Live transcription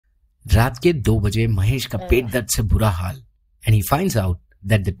रात के 2 बजे महेश का पेट दर्द से बुरा हाल and he finds out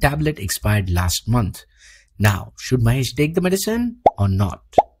that the tablet expired last month. Now, should Mahesh take the medicine or not?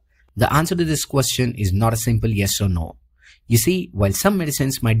 The answer to this question is not a simple yes or no. You see, while some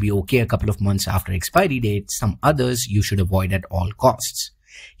medicines might be okay a couple of months after expiry date, some others you should avoid at all costs.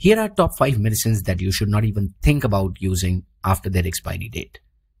 Here are top 5 medicines that you should not even think about using after their expiry date.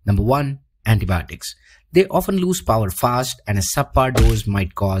 Number 1. Antibiotics. They often lose power fast and a subpar dose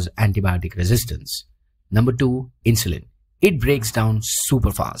might cause antibiotic resistance. Number 2. Insulin. It breaks down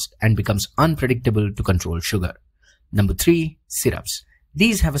super fast and becomes unpredictable to control sugar. Number 3. Syrups.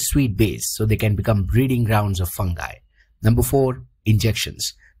 These have a sweet base, so they can become breeding grounds of fungi. Number 4.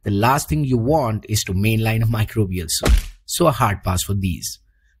 Injections. The last thing you want is to mainline a microbial soup, so a hard pass for these.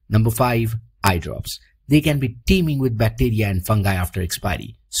 Number 5. Eye drops. They can be teeming with bacteria and fungi after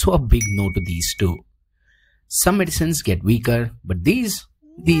expiry, so a big no to these too. Some medicines get weaker, but these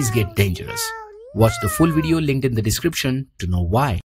get dangerous. Watch the full video linked in the description to know why.